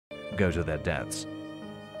go to their deaths.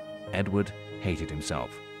 Edward hated himself.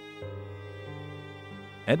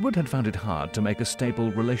 Edward had found it hard to make a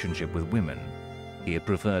stable relationship with women. He had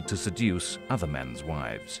preferred to seduce other men's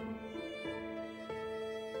wives.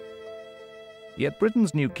 Yet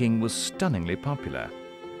Britain's new king was stunningly popular.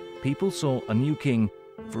 People saw a new king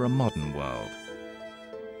for a modern world.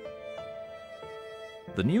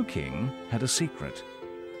 The new king had a secret.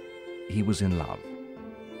 He was in love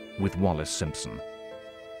with Wallis Simpson,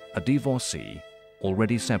 a divorcee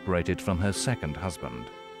already separated from her second husband.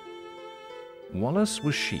 Wallis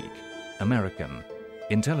was chic, American,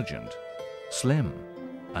 intelligent, slim,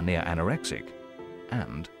 a near anorexic,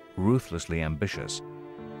 and ruthlessly ambitious.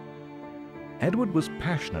 Edward was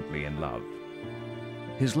passionately in love.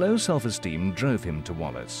 His low self-esteem drove him to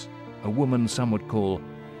Wallis, a woman some would call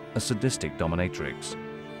a sadistic dominatrix.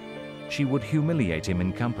 She would humiliate him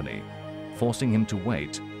in company, forcing him to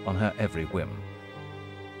wait on her every whim.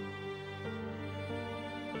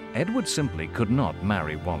 Edward simply could not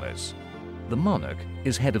marry Wallis. The monarch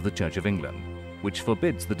is head of the Church of England, which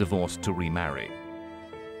forbids the divorced to remarry.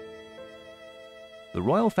 The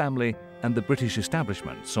royal family and the British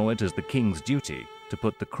establishment saw it as the king's duty to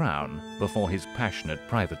put the crown before his passionate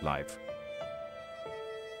private life.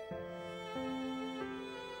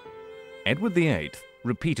 Edward VIII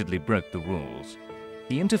repeatedly broke the rules.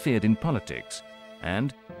 He interfered in politics,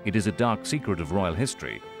 and it is a dark secret of royal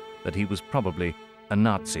history that he was probably a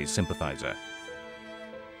Nazi sympathizer.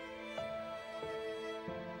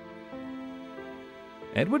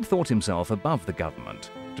 Edward thought himself above the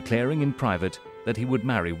government, declaring in private that he would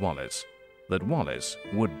marry Wallis, that Wallis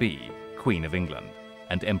would be Queen of England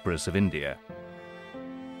and Empress of India.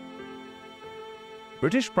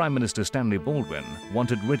 British Prime Minister Stanley Baldwin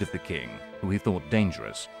wanted rid of the king, who he thought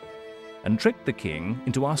dangerous, and tricked the king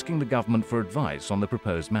into asking the government for advice on the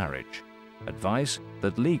proposed marriage, advice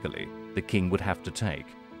that legally the king would have to take: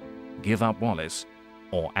 give up Wallis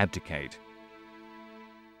or abdicate.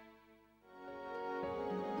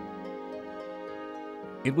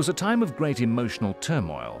 It was a time of great emotional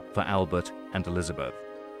turmoil for Albert and Elizabeth.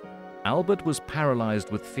 Albert was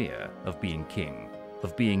paralyzed with fear of being king,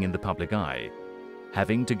 of being in the public eye,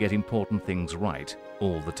 having to get important things right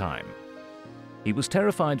all the time. He was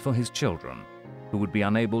terrified for his children, who would be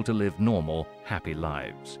unable to live normal, happy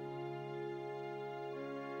lives.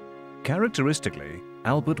 Characteristically,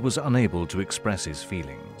 Albert was unable to express his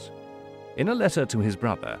feelings. In a letter to his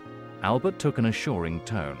brother, Albert took an assuring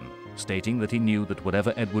tone, stating that he knew that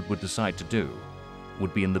whatever Edward would decide to do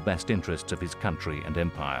would be in the best interests of his country and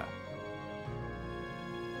empire.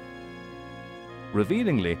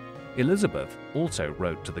 Revealingly, Elizabeth also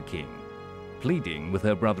wrote to the king, pleading with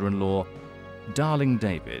her brother-in-law, "Darling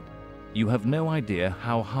David, you have no idea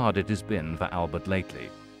how hard it has been for Albert lately.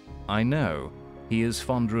 I know he is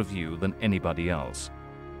fonder of you than anybody else.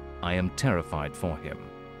 I am terrified for him.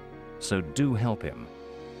 So do help him,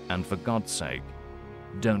 and for God's sake,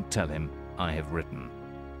 don't tell him I have written."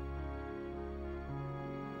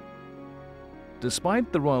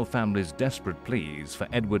 Despite the royal family's desperate pleas for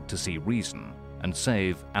Edward to see reason and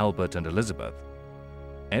save Albert and Elizabeth,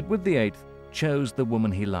 Edward VIII chose the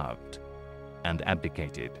woman he loved and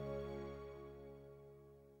abdicated.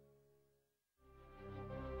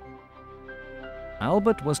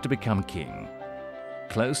 Albert was to become king.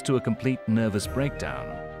 Close to a complete nervous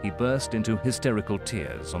breakdown, he burst into hysterical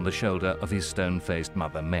tears on the shoulder of his stone-faced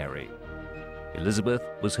mother, Mary. Elizabeth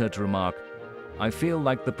was heard to remark, "I feel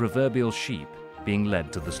like the proverbial sheep being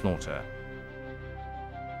led to the slaughter."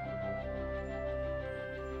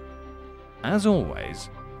 As always,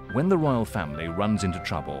 when the royal family runs into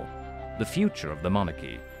trouble, the future of the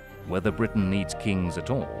monarchy, whether Britain needs kings at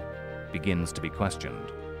all, begins to be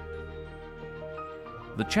questioned.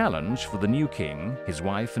 The challenge for the new king, his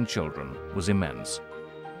wife and children, was immense: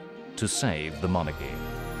 to save the monarchy.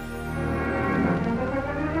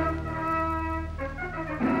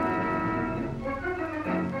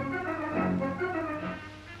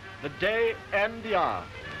 The day and the hour,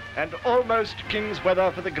 and almost king's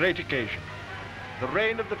weather for the great occasion. The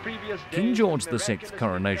reign of the previous day, King George VI's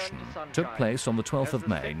coronation took place on the 12th of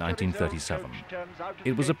May 1937.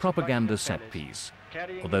 It was a propaganda set piece.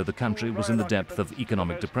 Although the country was in the depth of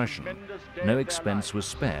economic depression, no expense was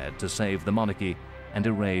spared to save the monarchy and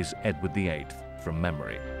erase Edward VIII from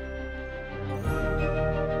memory.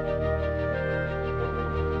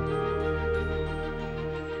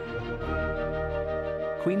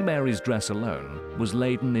 Queen Mary's dress alone was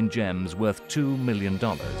laden in gems worth $2 million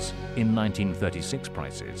in 1936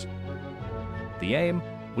 prices. The aim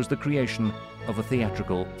was the creation of a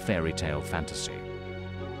theatrical fairy tale fantasy.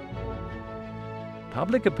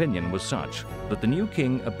 Public opinion was such that the new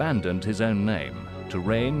king abandoned his own name to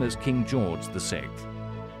reign as King George VI.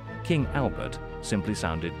 King Albert simply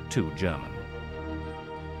sounded too German.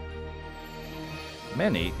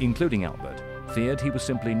 Many, including Albert, feared he was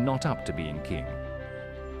simply not up to being king.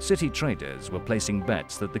 City traders were placing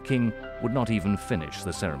bets that the king would not even finish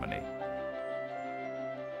the ceremony.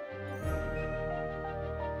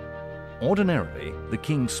 Ordinarily, the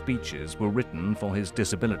king's speeches were written for his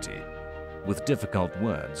disability, with difficult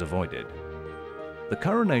words avoided. The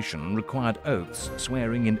coronation required oaths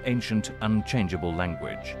swearing in ancient, unchangeable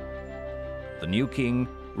language. The new king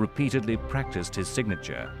repeatedly practiced his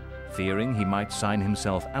signature, fearing he might sign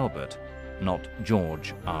himself Albert, not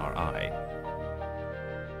George R.I.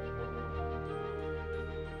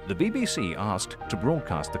 The BBC asked to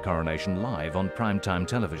broadcast the coronation live on primetime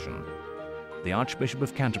television. The Archbishop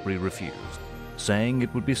of Canterbury refused, saying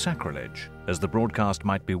it would be sacrilege, as the broadcast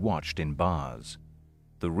might be watched in bars.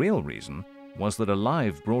 The real reason was that a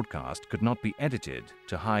live broadcast could not be edited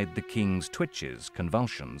to hide the king's twitches,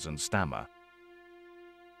 convulsions, and stammer.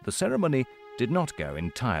 The ceremony did not go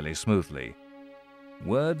entirely smoothly.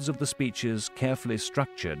 Words of the speeches, carefully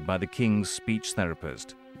structured by the king's speech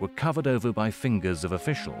therapist, were covered over by fingers of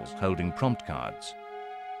officials holding prompt cards.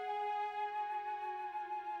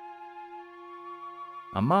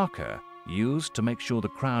 A marker used to make sure the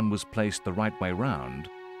crown was placed the right way round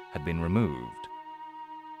had been removed.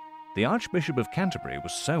 The Archbishop of Canterbury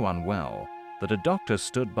was so unwell that a doctor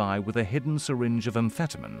stood by with a hidden syringe of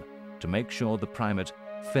amphetamine to make sure the primate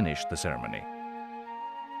finished the ceremony.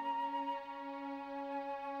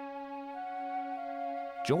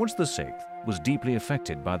 George VI was deeply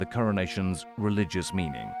affected by the coronation's religious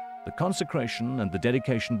meaning, the consecration and the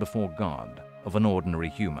dedication before God of an ordinary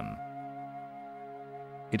human.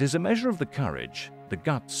 It is a measure of the courage, the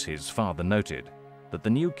guts his father noted, that the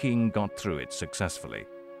new king got through it successfully.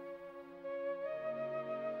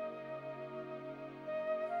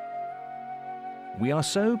 "We are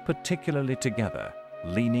so particularly together,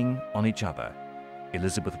 leaning on each other,"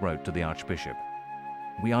 Elizabeth wrote to the Archbishop.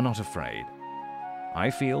 "We are not afraid. I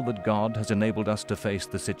feel that God has enabled us to face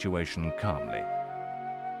the situation calmly."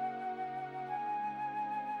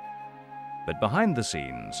 But behind the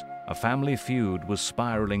scenes, a family feud was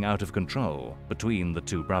spiraling out of control between the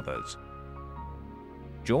two brothers.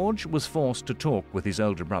 George was forced to talk with his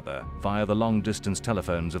older brother via the long-distance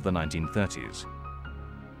telephones of the 1930s.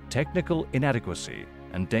 Technical inadequacy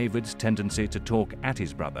and David's tendency to talk at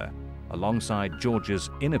his brother, alongside George's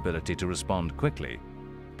inability to respond quickly,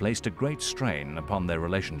 placed a great strain upon their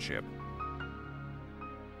relationship.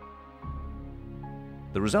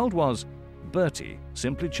 The result was Bertie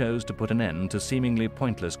simply chose to put an end to seemingly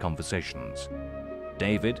pointless conversations.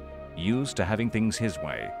 David, used to having things his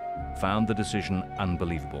way, found the decision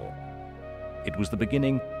unbelievable. It was the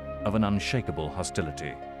beginning of an unshakable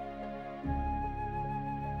hostility.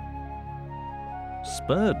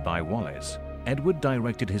 Spurred by Wallace, Edward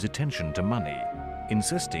directed his attention to money,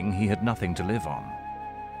 insisting he had nothing to live on.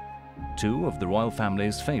 Two of the royal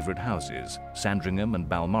family's favourite houses, Sandringham and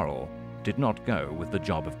Balmoral, did not go with the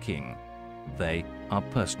job of king. They are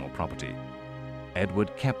personal property.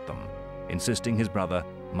 Edward kept them, insisting his brother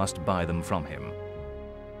must buy them from him.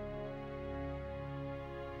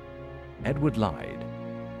 Edward lied.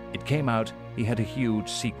 It came out he had a huge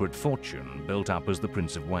secret fortune built up as the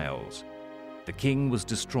Prince of Wales. The king was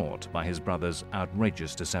distraught by his brother's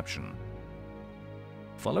outrageous deception.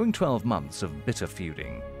 Following 12 months of bitter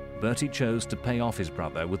feuding, Bertie chose to pay off his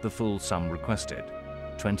brother with the full sum requested,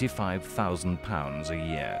 £25,000 a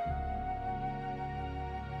year.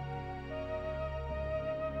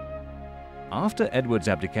 After Edward's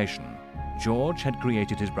abdication, George had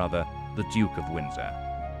created his brother the Duke of Windsor.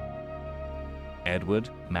 Edward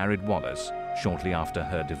married Wallis shortly after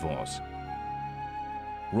her divorce.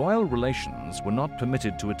 Royal relations were not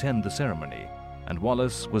permitted to attend the ceremony, and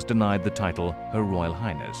Wallis was denied the title Her Royal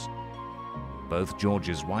Highness. Both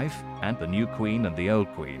George's wife and the new queen and the old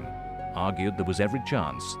queen argued there was every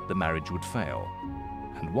chance the marriage would fail,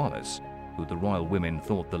 and Wallis, who the royal women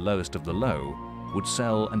thought the lowest of the low, would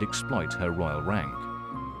sell and exploit her royal rank.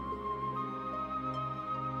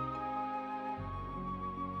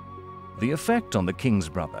 The effect on the king's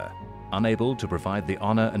brother, unable to provide the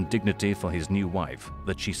honor and dignity for his new wife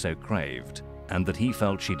that she so craved and that he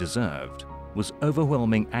felt she deserved, was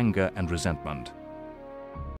overwhelming anger and resentment.